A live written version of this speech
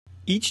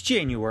Each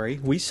January,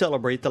 we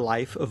celebrate the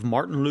life of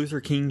Martin Luther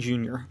King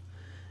Jr.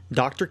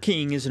 Dr.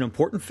 King is an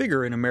important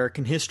figure in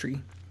American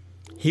history.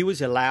 He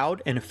was a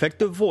loud and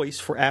effective voice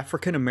for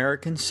African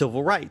American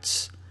civil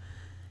rights.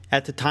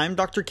 At the time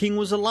Dr. King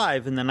was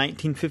alive in the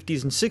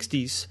 1950s and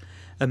 60s,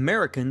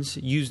 Americans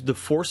used the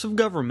force of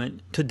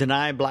government to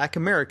deny black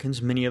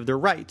Americans many of their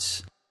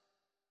rights.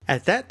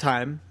 At that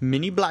time,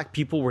 many black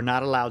people were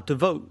not allowed to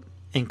vote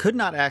and could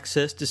not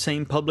access the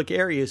same public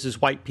areas as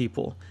white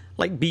people,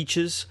 like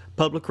beaches,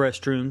 public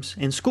restrooms,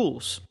 and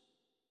schools.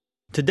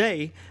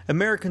 Today,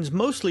 Americans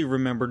mostly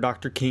remember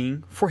Dr.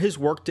 King for his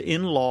work to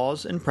end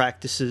laws and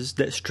practices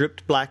that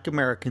stripped black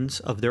Americans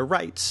of their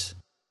rights.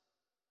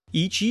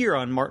 Each year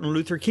on Martin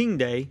Luther King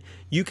Day,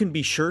 you can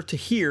be sure to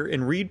hear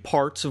and read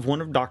parts of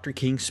one of Dr.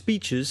 King's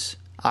speeches,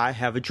 I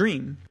Have a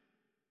Dream.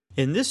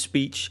 In this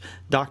speech,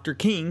 Dr.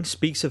 King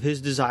speaks of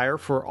his desire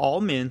for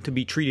all men to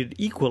be treated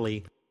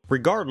equally,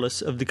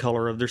 regardless of the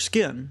color of their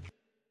skin.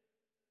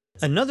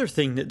 Another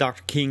thing that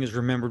Dr. King is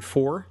remembered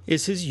for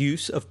is his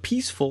use of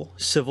peaceful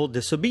civil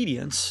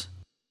disobedience.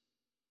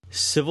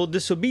 Civil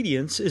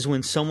disobedience is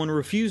when someone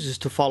refuses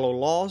to follow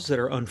laws that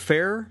are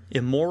unfair,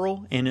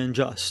 immoral, and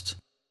unjust.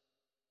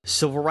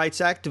 Civil rights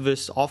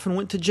activists often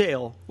went to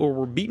jail or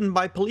were beaten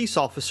by police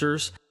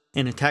officers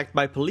and attacked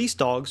by police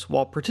dogs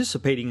while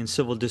participating in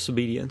civil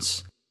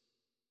disobedience.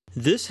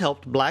 This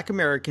helped black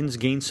Americans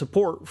gain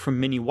support from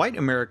many white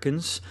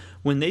Americans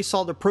when they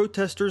saw the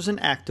protesters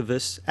and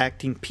activists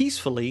acting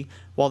peacefully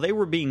while they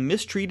were being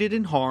mistreated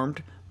and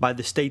harmed by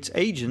the state's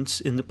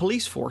agents in the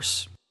police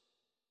force.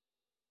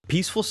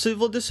 Peaceful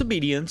civil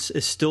disobedience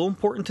is still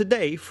important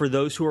today for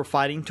those who are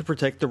fighting to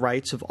protect the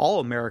rights of all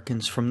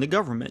Americans from the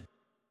government.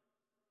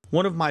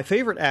 One of my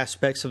favorite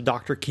aspects of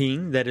Dr.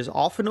 King that is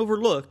often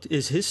overlooked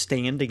is his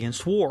stand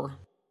against war.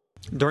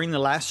 During the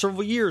last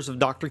several years of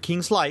Dr.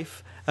 King's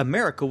life,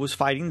 America was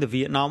fighting the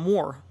Vietnam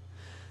War.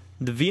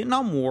 The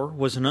Vietnam War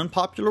was an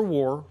unpopular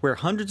war where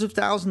hundreds of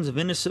thousands of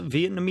innocent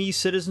Vietnamese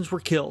citizens were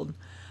killed.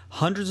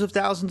 Hundreds of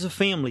thousands of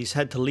families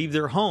had to leave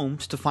their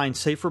homes to find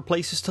safer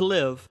places to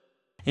live,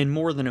 and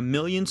more than 1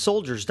 million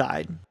soldiers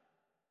died.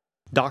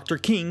 Dr.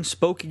 King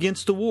spoke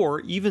against the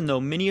war even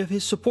though many of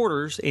his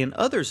supporters and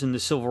others in the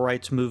civil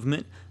rights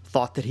movement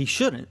thought that he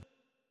shouldn't.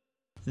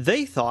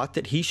 They thought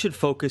that he should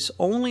focus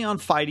only on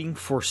fighting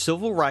for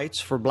civil rights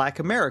for black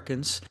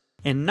Americans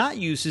and not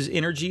use his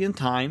energy and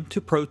time to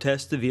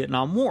protest the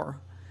Vietnam War.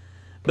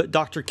 But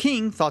Dr.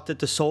 King thought that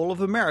the soul of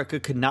America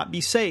could not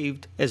be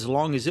saved as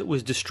long as it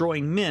was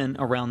destroying men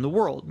around the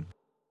world.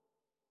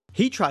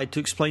 He tried to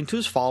explain to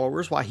his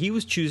followers why he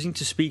was choosing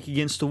to speak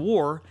against the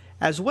war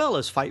as well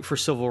as fight for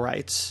civil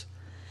rights.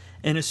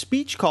 In a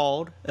speech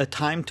called A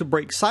Time to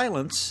Break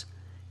Silence,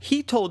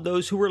 he told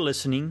those who were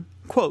listening,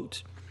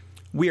 quote,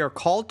 "We are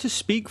called to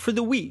speak for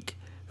the weak,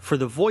 for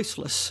the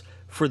voiceless,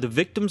 for the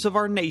victims of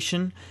our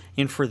nation,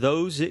 and for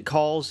those it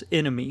calls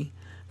enemy,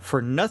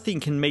 for nothing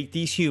can make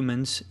these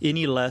humans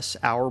any less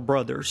our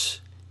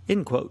brothers."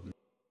 End quote.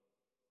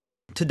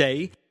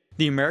 Today,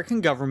 the American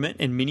government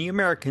and many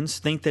Americans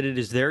think that it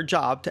is their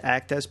job to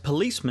act as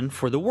policemen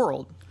for the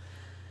world.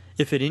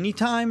 If at any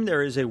time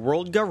there is a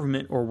world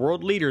government or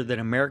world leader that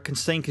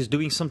Americans think is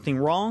doing something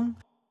wrong,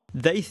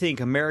 they think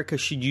America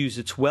should use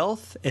its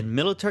wealth and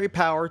military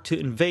power to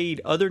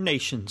invade other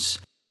nations,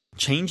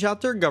 change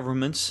out their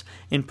governments,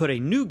 and put a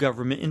new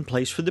government in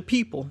place for the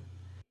people.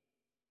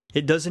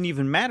 It doesn't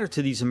even matter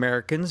to these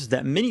Americans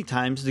that many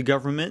times the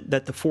government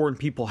that the foreign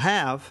people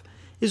have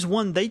is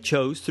one they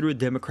chose through a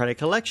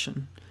democratic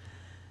election.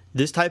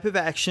 This type of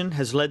action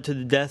has led to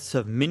the deaths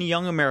of many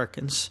young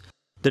Americans,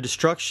 the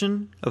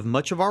destruction of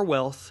much of our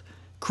wealth,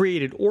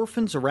 created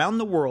orphans around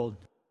the world,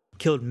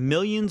 killed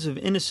millions of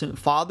innocent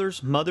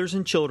fathers, mothers,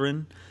 and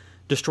children,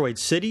 destroyed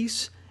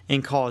cities,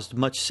 and caused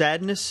much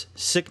sadness,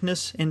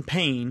 sickness, and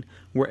pain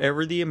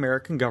wherever the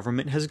American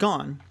government has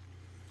gone.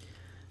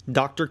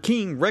 Dr.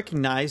 King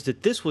recognized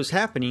that this was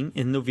happening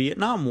in the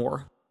Vietnam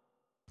War.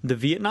 The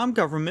Vietnam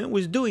government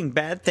was doing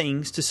bad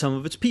things to some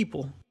of its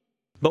people,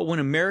 but when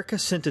America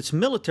sent its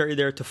military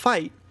there to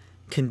fight,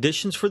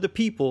 conditions for the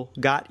people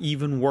got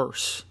even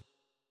worse.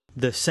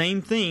 The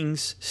same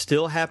things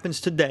still happens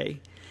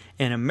today,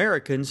 and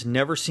Americans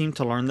never seem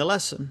to learn the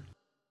lesson.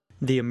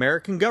 The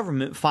American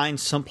government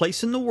finds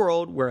someplace in the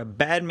world where a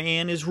bad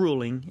man is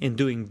ruling and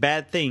doing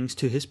bad things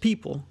to his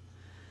people.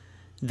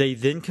 They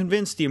then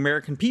convince the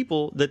American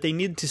people that they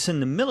need to send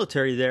the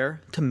military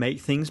there to make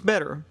things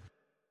better.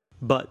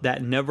 But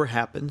that never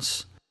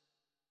happens.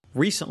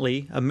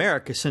 Recently,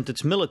 America sent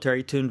its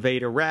military to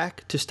invade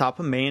Iraq to stop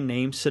a man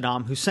named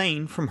Saddam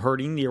Hussein from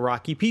hurting the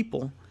Iraqi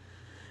people.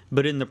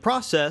 But in the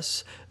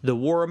process, the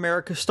war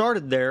America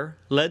started there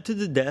led to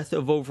the death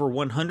of over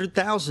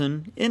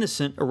 100,000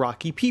 innocent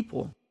Iraqi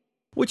people,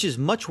 which is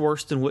much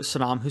worse than what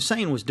Saddam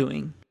Hussein was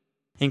doing,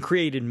 and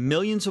created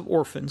millions of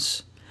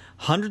orphans.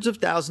 Hundreds of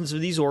thousands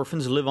of these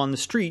orphans live on the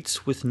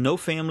streets with no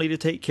family to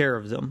take care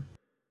of them.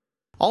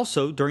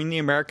 Also, during the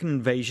American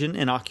invasion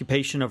and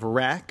occupation of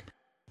Iraq,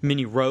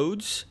 many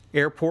roads,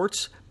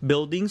 airports,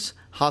 buildings,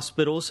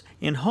 hospitals,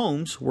 and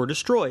homes were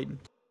destroyed.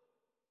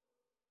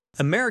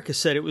 America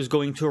said it was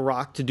going to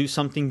Iraq to do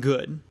something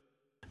good,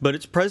 but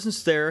its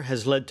presence there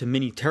has led to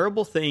many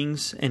terrible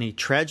things and a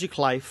tragic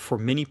life for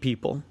many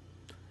people.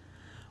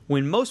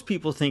 When most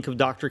people think of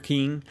Dr.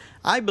 King,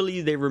 I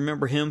believe they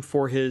remember him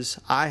for his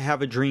 "I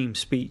Have a Dream"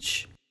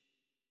 speech.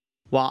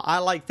 While I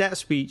like that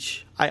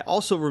speech, I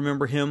also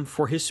remember him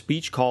for his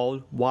speech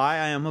called "Why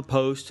I Am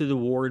Opposed to the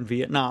War in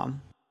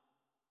Vietnam."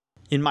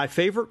 In my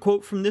favorite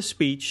quote from this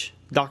speech,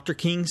 Dr.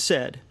 King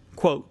said,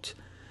 quote,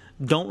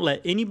 "Don't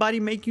let anybody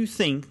make you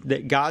think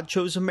that God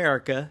chose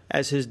America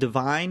as his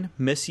divine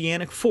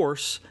messianic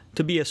force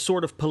to be a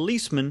sort of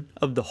policeman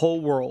of the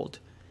whole world."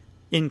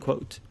 End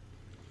quote.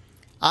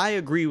 I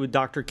agree with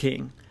Dr.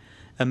 King.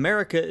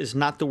 America is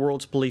not the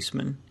world's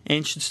policeman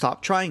and should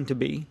stop trying to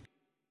be.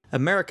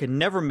 America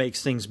never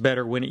makes things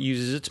better when it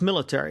uses its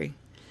military.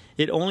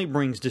 It only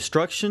brings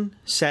destruction,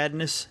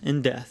 sadness,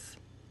 and death.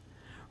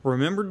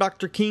 Remember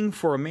Dr. King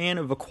for a man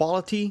of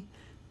equality,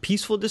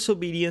 peaceful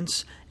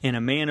disobedience, and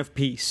a man of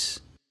peace.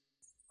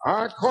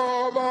 I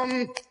call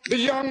on the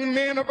young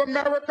men of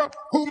America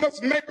who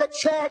must make a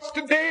choice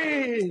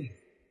today.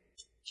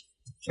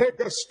 Take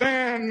a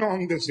stand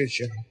on this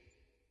issue.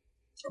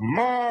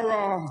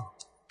 Tomorrow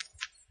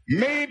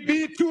may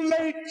be too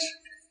late.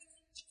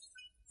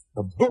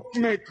 The book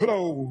may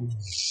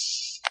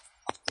close.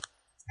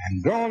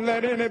 And don't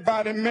let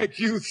anybody make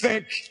you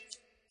think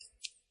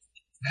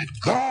that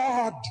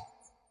God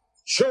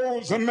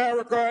chose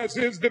America as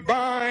his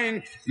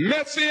divine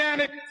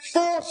messianic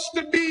force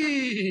to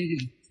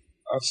be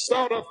a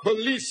sort of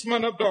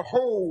policeman of the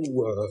whole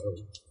world.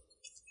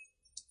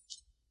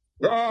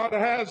 God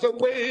has a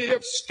way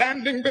of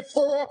standing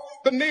before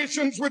the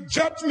nations with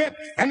judgment,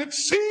 and it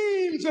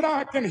seems that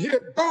I can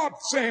hear God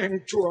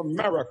saying to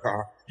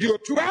America, "You're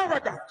too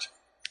arrogant.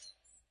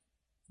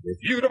 If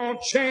you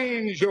don't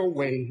change your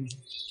ways,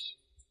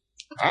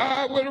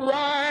 I will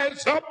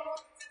rise up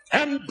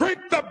and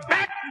break the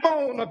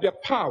backbone of your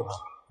power,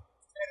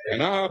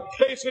 and I'll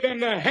place it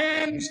in the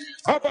hands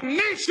of a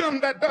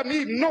nation that doesn't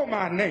even know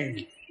my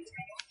name.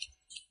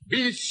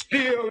 Be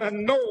still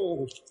and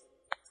know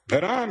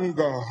that I'm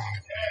God.